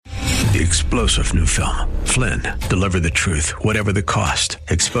The explosive new film, Flynn, deliver the truth, whatever the cost.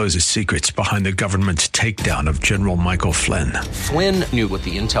 Exposes secrets behind the government's takedown of General Michael Flynn. Flynn knew what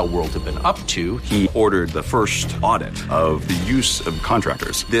the intel world had been up to. He ordered the first audit of the use of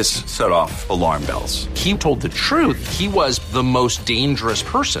contractors. This set off alarm bells. He told the truth. He was the most dangerous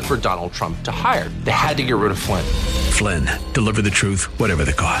person for Donald Trump to hire. They had to get rid of Flynn. Flynn, deliver the truth, whatever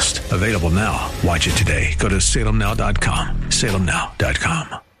the cost. Available now. Watch it today. Go to salemnow.com.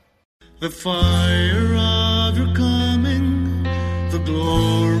 salemnow.com. The fire of your coming, the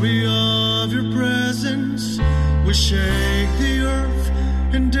glory of your presence will shake the earth,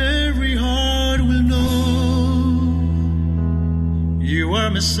 and every heart will know you are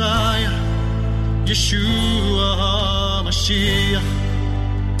Messiah, Yeshua HaMashiach,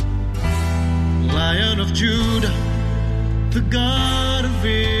 Lion of Judah, the God of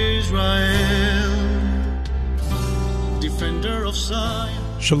Israel, defender of Zion.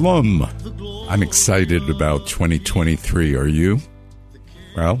 Shalom. I'm excited about 2023. Are you?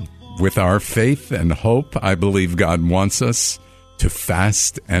 Well, with our faith and hope, I believe God wants us to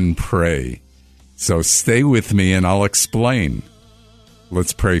fast and pray. So stay with me and I'll explain.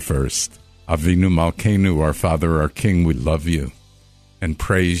 Let's pray first. Avinu Malkeinu, our Father, our King, we love you and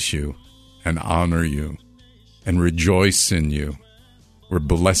praise you and honor you and rejoice in you. We're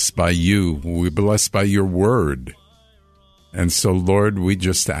blessed by you. We're blessed by your word. And so, Lord, we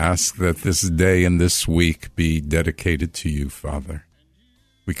just ask that this day and this week be dedicated to you, Father.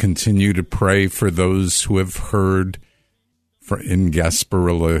 We continue to pray for those who have heard in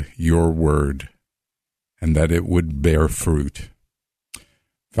Gasparilla your word, and that it would bear fruit.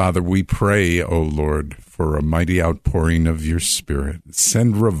 Father, we pray, O Lord, for a mighty outpouring of your Spirit.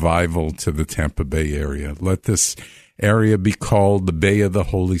 Send revival to the Tampa Bay area. Let this area be called the Bay of the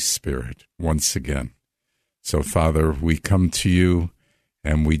Holy Spirit once again. So, Father, we come to you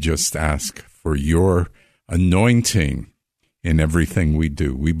and we just ask for your anointing in everything we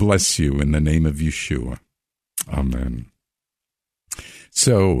do. We bless you in the name of Yeshua. Amen.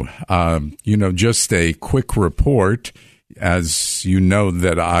 So, just a quick report. As you know,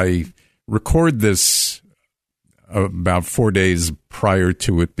 that I record this about 4 days prior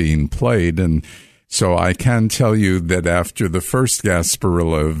to it being played. And so I can tell you that after the first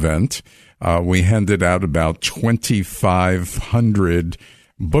Gasparilla event, we handed out about 2,500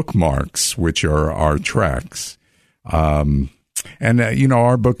 bookmarks, which are our tracks. Our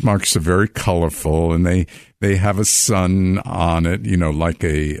bookmarks are very colorful, and they have a sun on it, like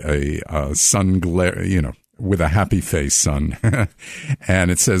a sun glare, with a happy face sun. And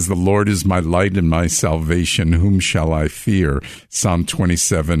it says, "The Lord is my light and my salvation. Whom shall I fear?" Psalm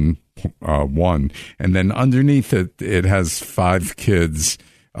 27:1. And then underneath it, it has 5 kids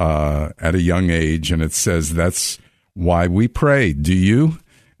at a young age, and it says, "That's why we pray. Do you?"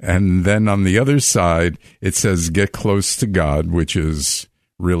 And then on the other side, it says, "Get close to God," which is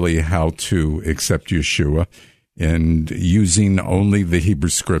really how to accept Yeshua, and using only the Hebrew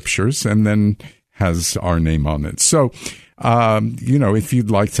Scriptures, and then has our name on it. So, if you'd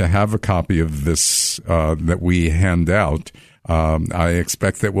like to have a copy of this that we hand out, I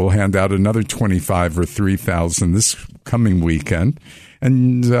expect that we'll hand out another 25 or 3,000 this coming weekend.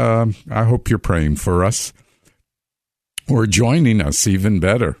 And I hope you're praying for us or joining us, even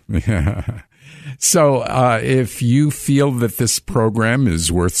better. So if you feel that this program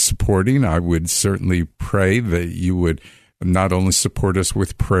is worth supporting, I would certainly pray that you would not only support us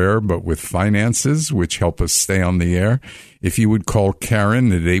with prayer, but with finances, which help us stay on the air. If you would call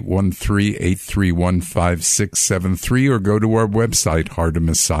Karen at 813-831-5673 or go to our website,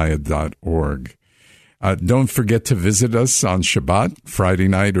 heartofmessiah.org. Don't forget to visit us on Shabbat, Friday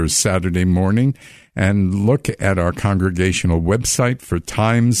night or Saturday morning, and look at our congregational website for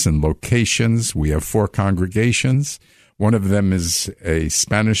times and locations. We have 4 congregations. One of them is a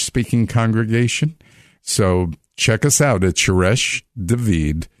Spanish-speaking congregation. So check us out at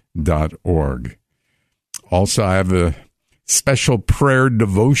shereshdavid.org. Also, I have a special prayer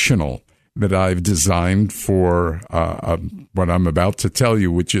devotional that I've designed for what I'm about to tell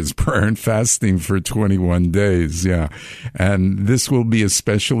you, which is prayer and fasting for 21 days. Yeah. And this will be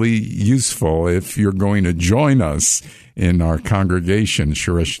especially useful if you're going to join us in our congregation,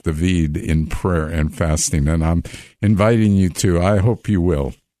 Sheresh David, in prayer and fasting. And I'm inviting you to. I hope you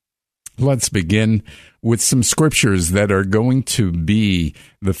will. Let's begin with some scriptures that are going to be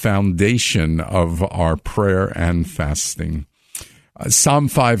the foundation of our prayer and fasting. Psalm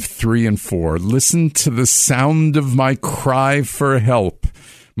 5, 3 and 4. Listen to the sound of my cry for help,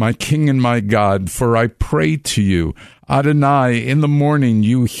 my King and my God, for I pray to you. Adonai, in the morning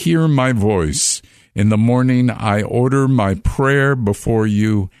you hear my voice. In the morning I order my prayer before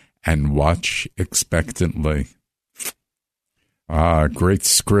you and watch expectantly. Ah, great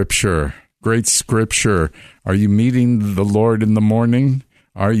scripture. Great scripture. Are you meeting the Lord in the morning?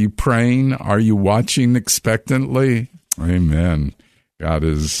 Are you praying? Are you watching expectantly? Amen. God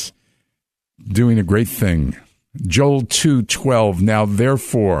is doing a great thing. Joel 2:12. Now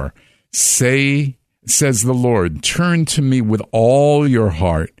therefore, says the Lord, turn to me with all your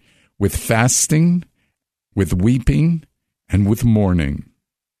heart, with fasting, with weeping, and with mourning.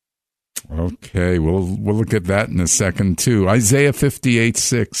 Okay, we'll look at that in a second too. Isaiah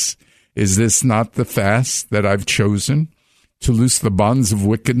 58:6. Is this not the fast that I've chosen? To loose the bonds of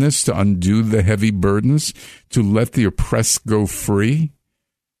wickedness, to undo the heavy burdens, to let the oppressed go free,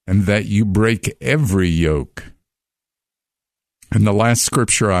 and that you break every yoke. And the last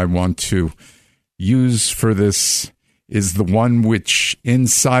scripture I want to use for this is the one which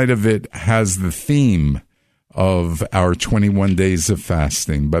inside of it has the theme of our 21 days of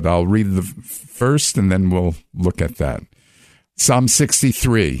fasting. But I'll read the first and then we'll look at that. Psalm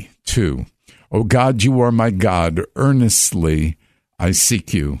 63:2. O God, you are my God. Earnestly I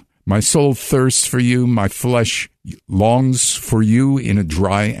seek you. My soul thirsts for you. My flesh longs for you in a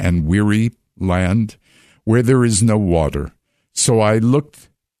dry and weary land where there is no water. So I looked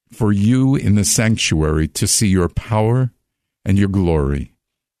for you in the sanctuary to see your power and your glory.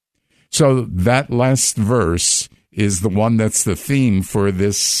 So that last verse is the one that's the theme for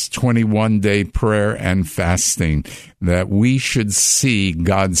this 21-day prayer and fasting, that we should see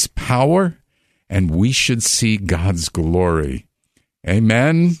God's power and we should see God's glory.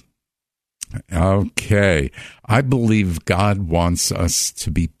 Amen? Okay. I believe God wants us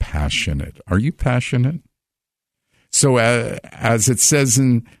to be passionate. Are you passionate? So as it says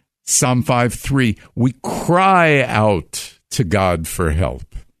in Psalm 5:3, we cry out to God for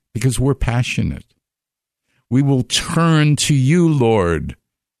help because we're passionate. We will turn to you, Lord,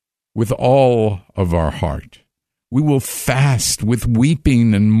 with all of our heart. We will fast with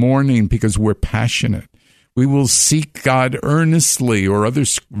weeping and mourning because we're passionate. We will seek God earnestly, or other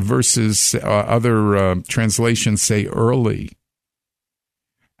verses, other translations say early.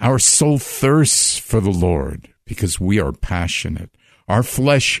 Our soul thirsts for the Lord because we are passionate. Our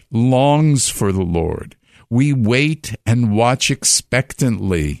flesh longs for the Lord. We wait and watch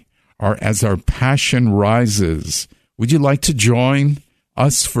expectantly as our passion rises. Would you like to join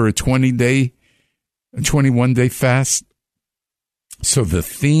us for a 21-day fast? So the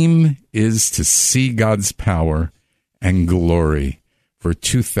theme is to see God's power and glory for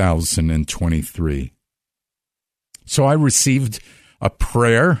 2023. So I received a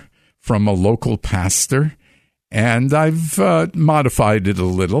prayer from a local pastor, and I've modified it a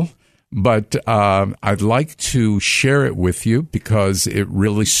little, but I'd like to share it with you because it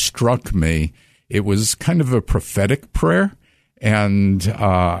really struck me. It was kind of a prophetic prayer, and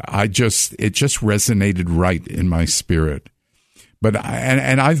it just resonated right in my spirit. But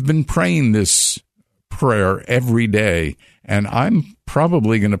I've been praying this prayer every day, and I'm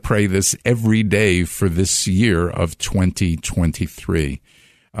probably going to pray this every day for this year of 2023.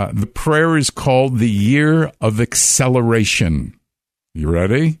 The prayer is called the Year of Acceleration. You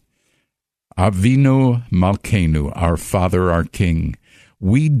ready? Avinu Malkeinu, our Father, our King,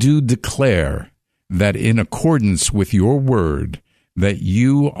 we do declare that in accordance with your word, that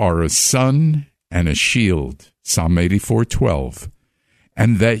you are a sun and a shield, Psalm 84:12,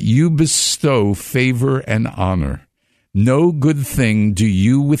 and that you bestow favor and honor. No good thing do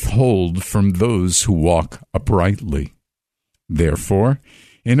you withhold from those who walk uprightly. Therefore,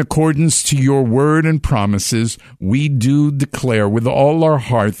 in accordance to your word and promises, we do declare with all our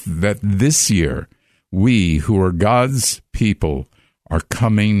heart that this year, we who are God's people are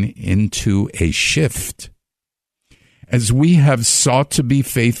coming into a shift. As we have sought to be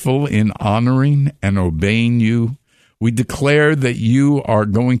faithful in honoring and obeying you, we declare that you are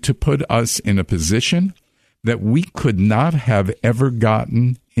going to put us in a position that we could not have ever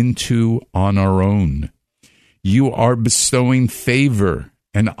gotten into on our own. You are bestowing favor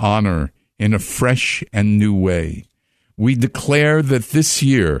and honor in a fresh and new way. We declare that this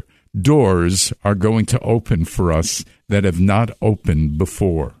year, doors are going to open for us that have not opened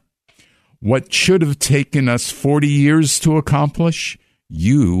before. What should have taken us 40 years to accomplish,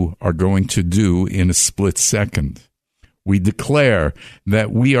 you are going to do in a split second. We declare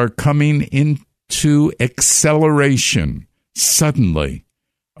that we are coming into acceleration. Suddenly,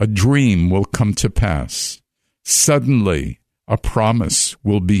 a dream will come to pass. Suddenly, a promise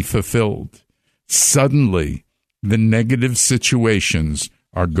will be fulfilled. Suddenly, the negative situations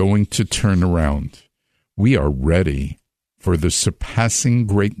are going to turn around. We are ready for the surpassing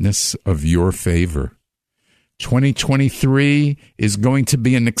greatness of your favor. 2023 is going to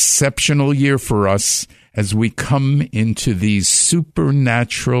be an exceptional year for us as we come into these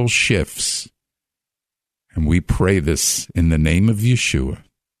supernatural shifts. And we pray this in the name of Yeshua.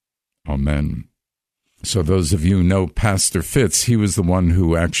 Amen. So those of you who know Pastor Fitz, he was the one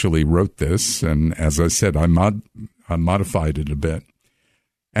who actually wrote this. And as I said, I modified it a bit.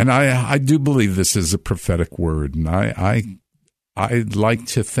 And I do believe this is a prophetic word. And I'd like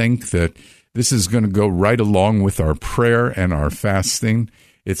to think that this is going to go right along with our prayer and our fasting.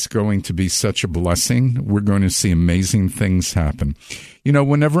 It's going to be such a blessing. We're going to see amazing things happen. You know,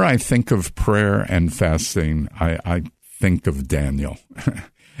 whenever I think of prayer and fasting, I think of Daniel.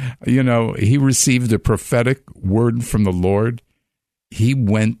 You know, he received a prophetic word from the Lord. He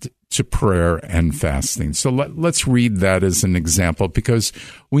went to prayer and fasting. So let's read that as an example, because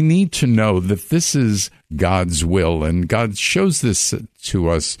we need to know that this is God's will, and God shows this to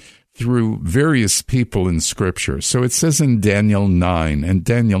us through various people in Scripture. So it says in Daniel 9, and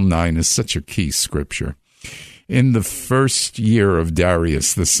Daniel 9 is such a key scripture. In the first year of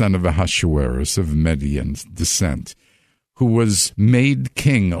Darius, the son of Ahasuerus of Median descent, who was made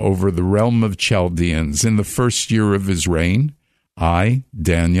king over the realm of Chaldeans in the first year of his reign, I,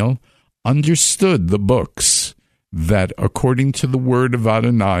 Daniel, understood the books that, according to the word of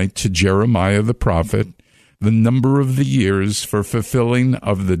Adonai to Jeremiah the prophet, the number of the years for fulfilling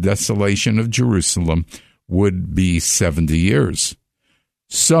of the desolation of Jerusalem would be 70 years.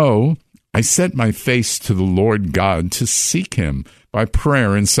 So I set my face to the Lord God to seek him by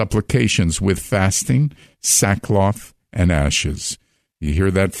prayer and supplications with fasting, sackcloth, and ashes. You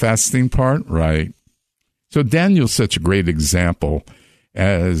hear that fasting part? Right. So Daniel's such a great example,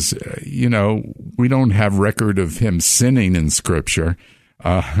 as, you know, we don't have record of him sinning in Scripture.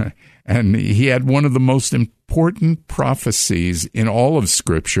 And he had one of the most important prophecies in all of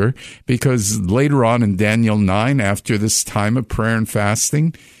Scripture, because later on in Daniel 9, after this time of prayer and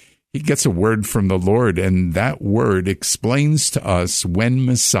fasting, he gets a word from the Lord, and that word explains to us when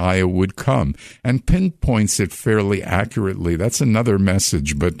Messiah would come and pinpoints it fairly accurately. That's another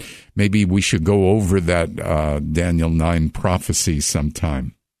message, but maybe we should go over that Daniel 9 prophecy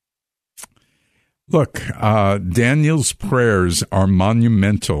sometime. Look, Daniel's prayers are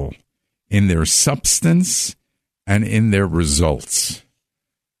monumental in their substance and in their results.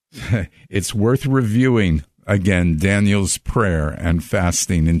 It's worth reviewing again Daniel's prayer and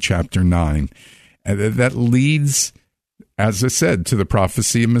fasting in chapter 9. And that leads, as I said, to the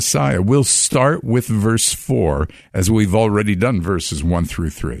prophecy of Messiah. We'll start with verse 4, as we've already done verses 1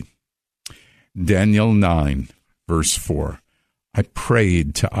 through 3. Daniel 9, verse 4. I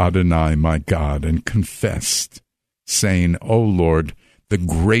prayed to Adonai my God and confessed, saying, O Lord, the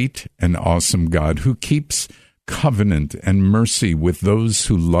great and awesome God, who keeps covenant and mercy with those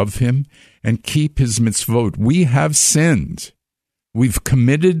who love him and keep his mitzvot. We have sinned. We've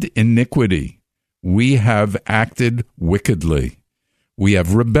committed iniquity. We have acted wickedly. We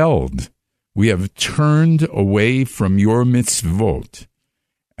have rebelled. We have turned away from your mitzvot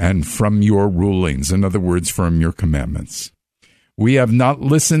and from your rulings. In other words, from your commandments. We have not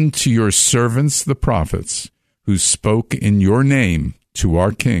listened to your servants, the prophets, who spoke in your name to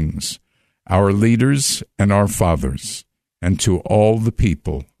our kings, our leaders, and our fathers, and to all the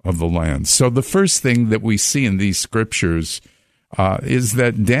people of the land. So the first thing that we see in these scriptures is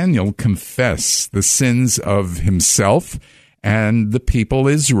that Daniel confessed the sins of himself and the people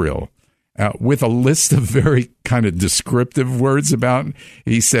Israel with a list of very kind of descriptive words about.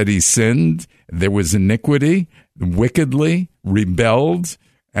 He said he sinned, there was iniquity, wickedly, rebelled,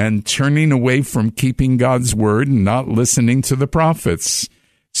 and turning away from keeping God's word and not listening to the prophets.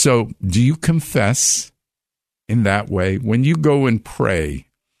 So do you confess in that way? When you go and pray,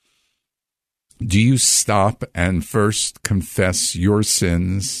 do you stop and first confess your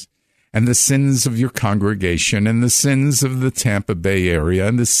sins and the sins of your congregation and the sins of the Tampa Bay area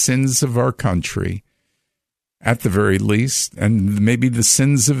and the sins of our country, at the very least, and maybe the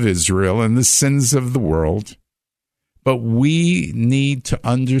sins of Israel and the sins of the world? But we need to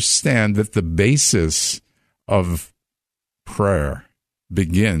understand that the basis of prayer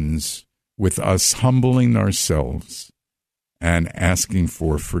begins with us humbling ourselves and asking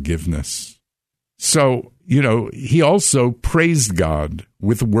for forgiveness. So, he also praised God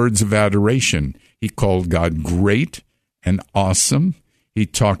with words of adoration. He called God great and awesome. He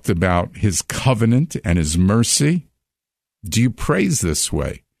talked about his covenant and his mercy. Do you praise this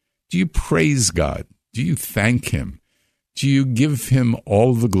way? Do you praise God? Do you thank him? Do you give him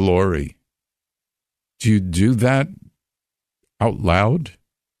all the glory? Do you do that out loud?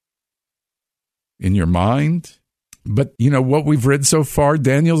 In your mind? But, what we've read so far,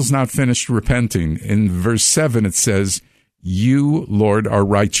 Daniel's not finished repenting. In verse 7, it says, "You, Lord, are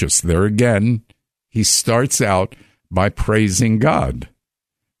righteous." There again, he starts out by praising God.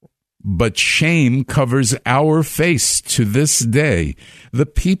 But shame covers our face to this day. The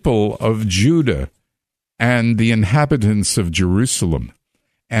people of Judah and the inhabitants of Jerusalem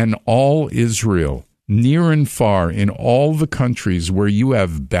and all Israel, near and far, in all the countries where you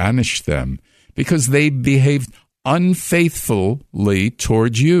have banished them, because they behaved unfaithfully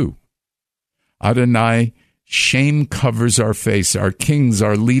toward you. Adonai, shame covers our face, our kings,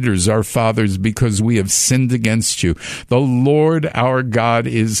 our leaders, our fathers, because we have sinned against you. The Lord our God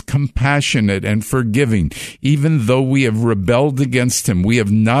is compassionate and forgiving, even though we have rebelled against him. We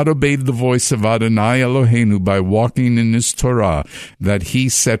have not obeyed the voice of Adonai Eloheinu by walking in his Torah that he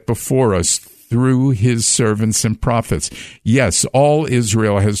set before us through his servants and prophets. Yes, all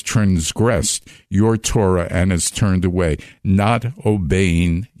Israel has transgressed your Torah and has turned away, not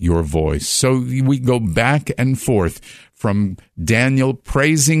obeying your voice. So we go back and forth from Daniel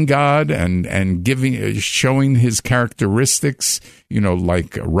praising God and showing his characteristics,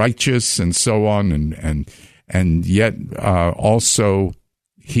 like righteous and so on, and yet also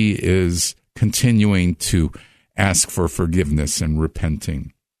he is continuing to ask for forgiveness and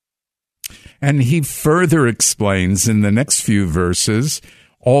repenting. And he further explains in the next few verses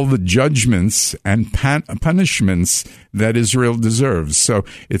all the judgments and punishments that Israel deserves. So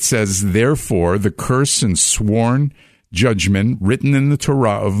it says, "Therefore, the curse and sworn judgment written in the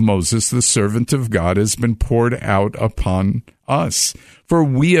Torah of Moses, the servant of God, has been poured out upon us. For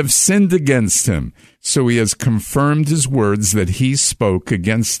we have sinned against him. So he has confirmed his words that he spoke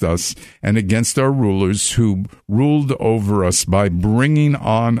against us and against our rulers who ruled over us by bringing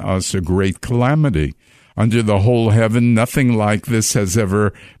on us a great calamity. Under the whole heaven, nothing like this has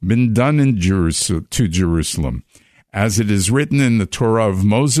ever been done to Jerusalem. As it is written in the Torah of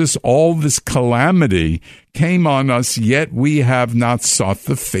Moses, all this calamity came on us, yet we have not sought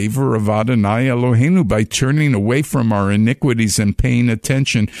the favor of Adonai Eloheinu by turning away from our iniquities and paying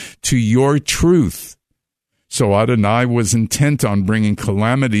attention to your truth. So Adonai was intent on bringing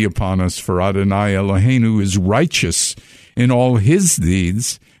calamity upon us, for Adonai Eloheinu is righteous in all his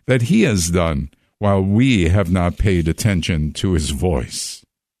deeds that he has done, while we have not paid attention to his voice."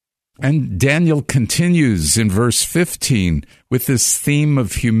 And Daniel continues in verse 15 with this theme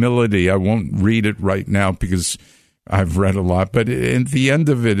of humility. I won't read it right now because I've read a lot, but at the end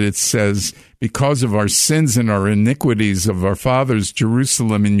of it, it says, "Because of our sins and our iniquities of our fathers,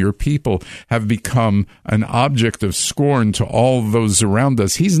 Jerusalem and your people have become an object of scorn to all those around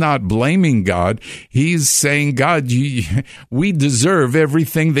us." He's not blaming God. He's saying, God, we deserve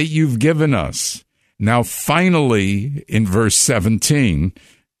everything that you've given us. Now, finally, in verse 17,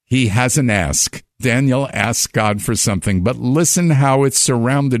 he has an ask. Daniel asked God for something, but listen how it's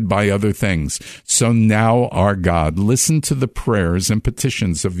surrounded by other things. "So now, our God, listen to the prayers and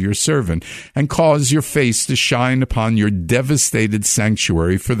petitions of your servant, and cause your face to shine upon your devastated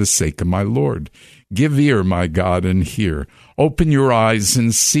sanctuary for the sake of my Lord. Give ear, my God, and hear. Open your eyes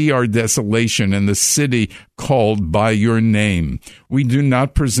and see our desolation and the city called by your name. We do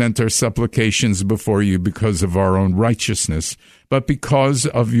not present our supplications before you because of our own righteousness, but because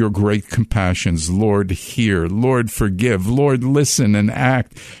of your great compassions. Lord, hear. Lord, forgive. Lord, listen and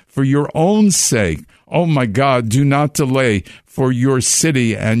act for your own sake. Oh, my God, do not delay, for your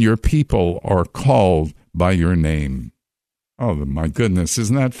city and your people are called by your name." Oh, my goodness,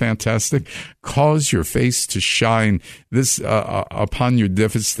 isn't that fantastic? Cause your face to shine upon your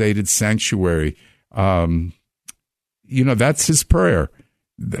devastated sanctuary. That's his prayer,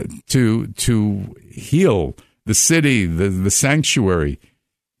 to heal the city, the sanctuary.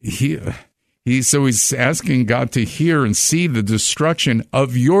 So he's asking God to hear and see the destruction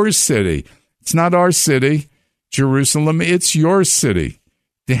of your city. It's not our city, Jerusalem, it's your city.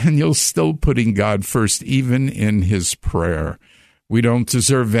 Daniel's still putting God first, even in his prayer. We don't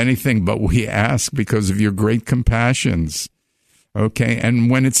deserve anything, but we ask because of your great compassions. Okay, and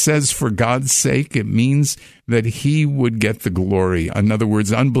when it says for God's sake, it means that he would get the glory. In other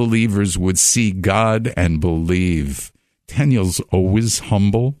words, unbelievers would see God and believe. Daniel's always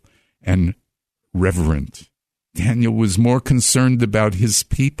humble and reverent. Daniel was more concerned about his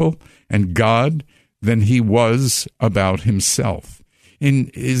people and God than he was about himself.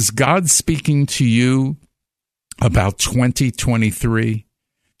 Is God speaking to you about 2023?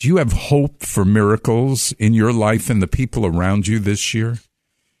 Do you have hope for miracles in your life and the people around you this year?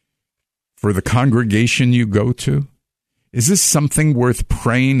 For the congregation you go to? Is this something worth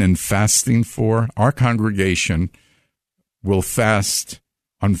praying and fasting for? Our congregation will fast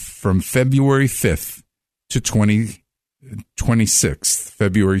from February 5th to 26th,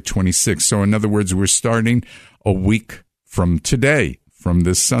 February 26th. So in other words, we're starting a week from today, from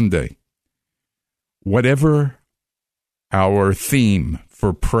this Sunday. Whatever our theme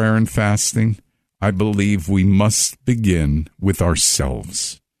for prayer and fasting, I believe we must begin with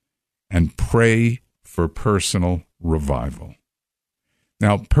ourselves and pray for personal revival.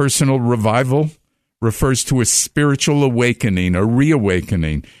 Now, personal revival refers to a spiritual awakening, a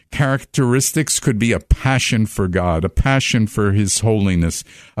reawakening. Characteristics could be a passion for God, a passion for His holiness,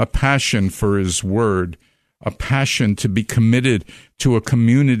 a passion for His word, a passion to be committed to a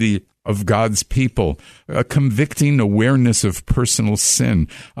community of God's people, a convicting awareness of personal sin,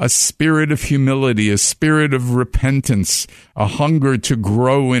 a spirit of humility, a spirit of repentance, a hunger to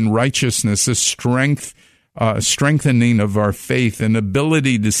grow in righteousness, a strengthening of our faith, an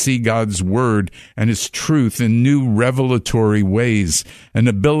ability to see God's word and His truth in new revelatory ways, an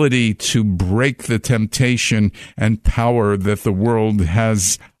ability to break the temptation and power that the world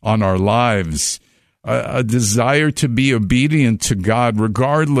has on our lives, a desire to be obedient to God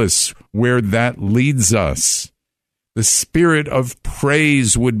regardless where that leads us. The spirit of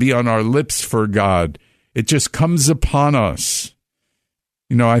praise would be on our lips for God. It just comes upon us.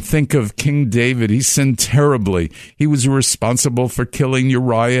 You know, I think of King David. He sinned terribly. He was responsible for killing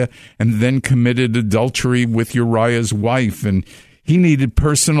Uriah and then committed adultery with Uriah's wife. And he needed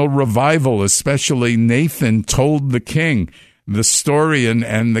personal revival, especially Nathan told the king the story,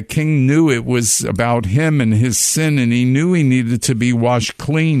 and the king knew it was about him and his sin, and he knew he needed to be washed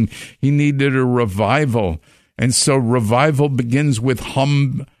clean. He needed a revival. And so revival begins with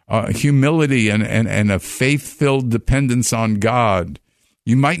humility and a faith-filled dependence on God.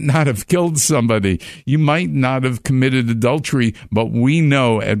 You might not have killed somebody. You might not have committed adultery, but we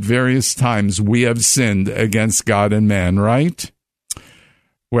know at various times we have sinned against God and man, right?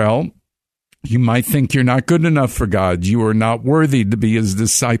 Well, you might think you're not good enough for God. You are not worthy to be His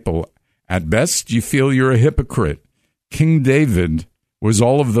disciple. At best, you feel you're a hypocrite. King David was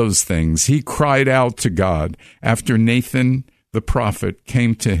all of those things. He cried out to God after Nathan the prophet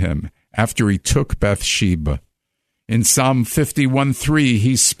came to him, after he took Bathsheba. In Psalm 51:3,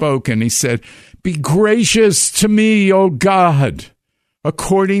 he spoke and he said, "Be gracious to me, O God,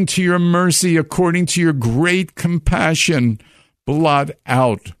 according to your mercy, according to your great compassion. Blot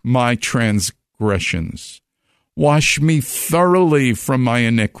out my transgressions. Wash me thoroughly from my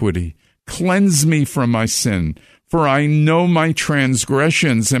iniquity. Cleanse me from my sin. For I know my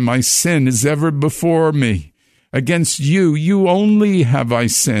transgressions, and my sin is ever before me. Against you, you only have I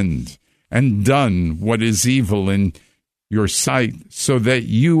sinned, and done what is evil in your sight, so that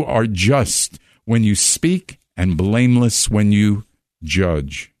you are just when you speak and blameless when you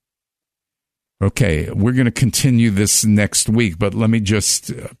judge." Okay, we're going to continue this next week, but let me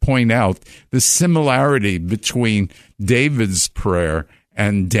just point out the similarity between David's prayer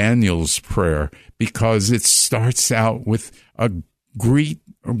and Daniel's prayer, because it starts out with a great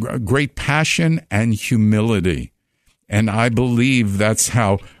passion and humility. And I believe that's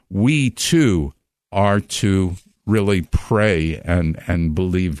how we too are to really pray and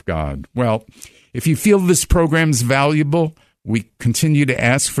believe God. Well, if you feel this program's valuable, we continue to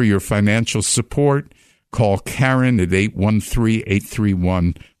ask for your financial support. Call Karen at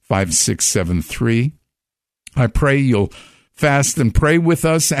 813-831-5673. I pray you'll fast and pray with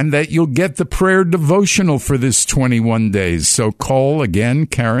us, and that you'll get the prayer devotional for this 21 days. So call again,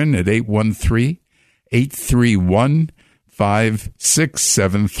 Karen, at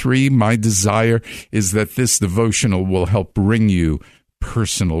 813-831-5673. My desire is that this devotional will help bring you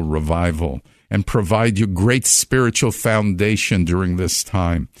personal revival and provide you great spiritual foundation during this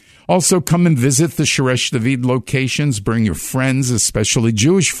time. Also, come and visit the Shoresh David locations. Bring your friends, especially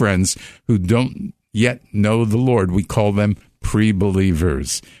Jewish friends who don't yet know the Lord. We call them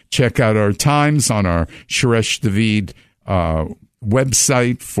pre-believers. Check out our times on our Shoresh David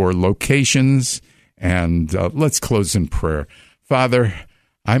website for locations. And let's close in prayer. Father,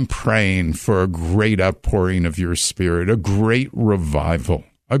 I'm praying for a great outpouring of your Spirit, a great revival.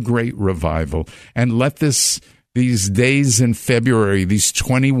 And let these days in February, these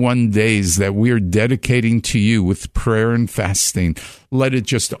 21 days that we are dedicating to you with prayer and fasting, let it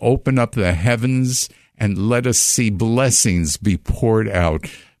just open up the heavens and let us see blessings be poured out,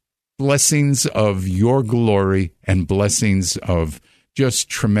 blessings of your glory and blessings of just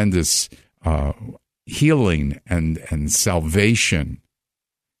tremendous healing and salvation.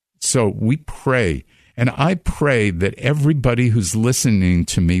 So we pray. And I pray that everybody who's listening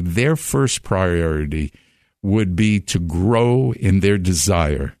to me, their first priority would be to grow in their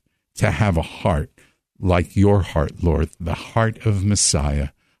desire to have a heart like your heart, Lord, the heart of Messiah,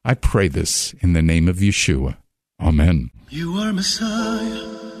 I pray this in the name of Yeshua. Amen. You are Messiah,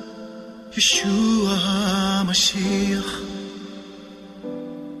 Yeshua HaMashiach,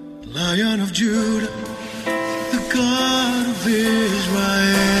 Lion of Judah, the God of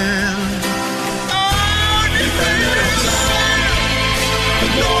Israel. Oh, the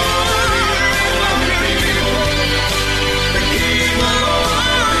Lord, the King of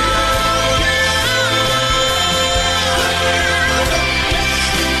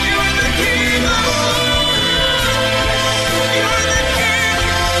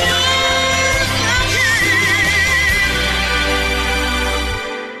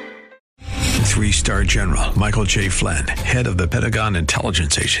Three-star General Michael J. Flynn, head of the Pentagon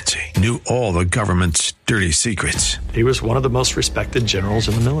Intelligence Agency, knew all the government's dirty secrets. He was one of the most respected generals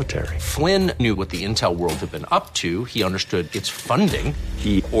in the military. Flynn knew what the intel world had been up to. He understood its funding.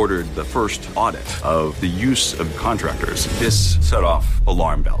 He ordered the first audit of the use of contractors. This set off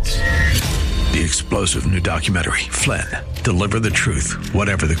alarm bells. The explosive new documentary, Flynn, Deliver the Truth,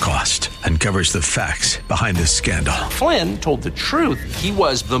 Whatever the Cost, uncovers the facts behind this scandal. Flynn told the truth. He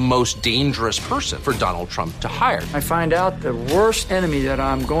was the most dangerous person for Donald Trump to hire. I find out the worst enemy that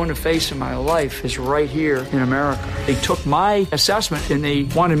I'm going to face in my life is right here in America. They took my assessment and they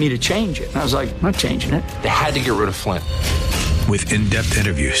wanted me to change it. And I was like, I'm not changing it. They had to get rid of Flynn. With in-depth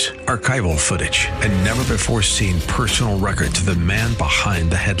interviews, archival footage, and never-before-seen personal records of the man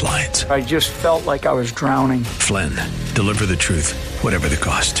behind the headlines. I just felt like I was drowning. Flynn, Deliver the Truth, Whatever the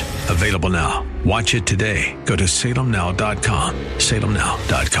Cost. Available now. Watch it today. Go to salemnow.com.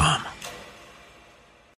 salemnow.com.